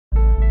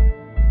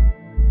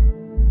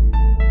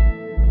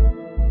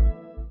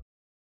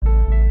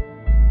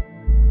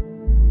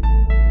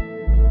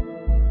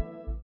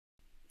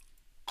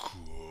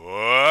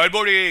Good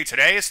morning.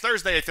 Today is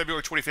Thursday,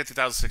 February 25th,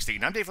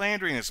 2016. I'm Dave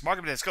Landry, and it's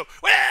Market Minutes Go.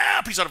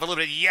 Well, peace out of a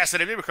little bit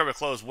yesterday. Maybe recover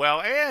close well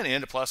and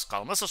in the plus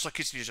column. Let's also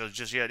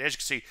just yet. As you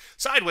can see,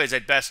 sideways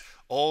at best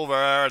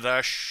over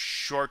the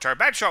short term.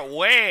 Back chart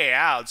way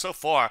out so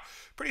far.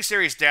 Pretty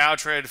serious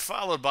downtrend,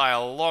 followed by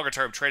a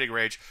longer-term trading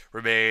range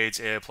remains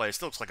in place.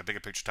 Still looks like a bigger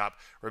picture top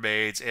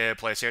remains in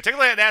place here. Take a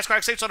look at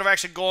NASDAQ. Same sort of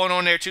action going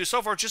on there, too.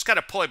 So far, just kind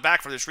of pulling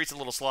back from this recent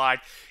little slide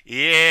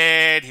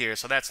in here.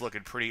 So that's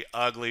looking pretty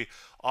ugly.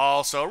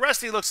 Also,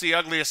 Rusty looks the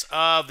ugliest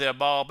of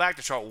them all. Back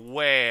to chart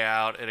way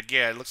out. And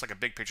again, it looks like a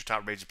big picture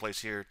top remains in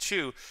place here,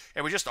 too.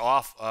 And we're just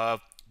off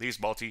of these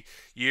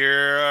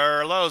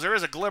multi-year lows. There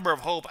is a glimmer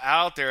of hope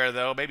out there,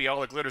 though. Maybe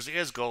all that glitters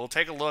is gold.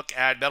 Take a look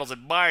at metals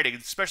and mining,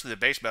 especially the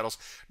base metals.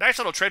 Nice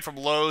little trend from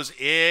lows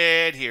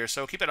in here,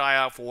 so keep an eye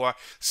out for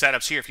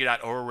setups here if you're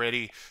not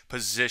already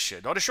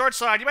positioned. On the short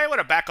side, you might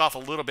want to back off a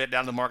little bit.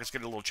 Down the market's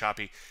getting a little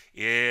choppy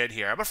in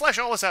here. I'm going to flesh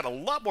all this out in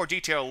a lot more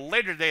detail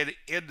later today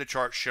in the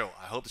chart show.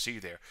 I hope to see you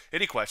there.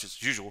 Any questions,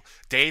 as usual,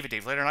 Dave at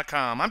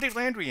DaveLandry.com. I'm Dave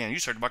Landry, and you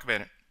started Market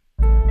Minute.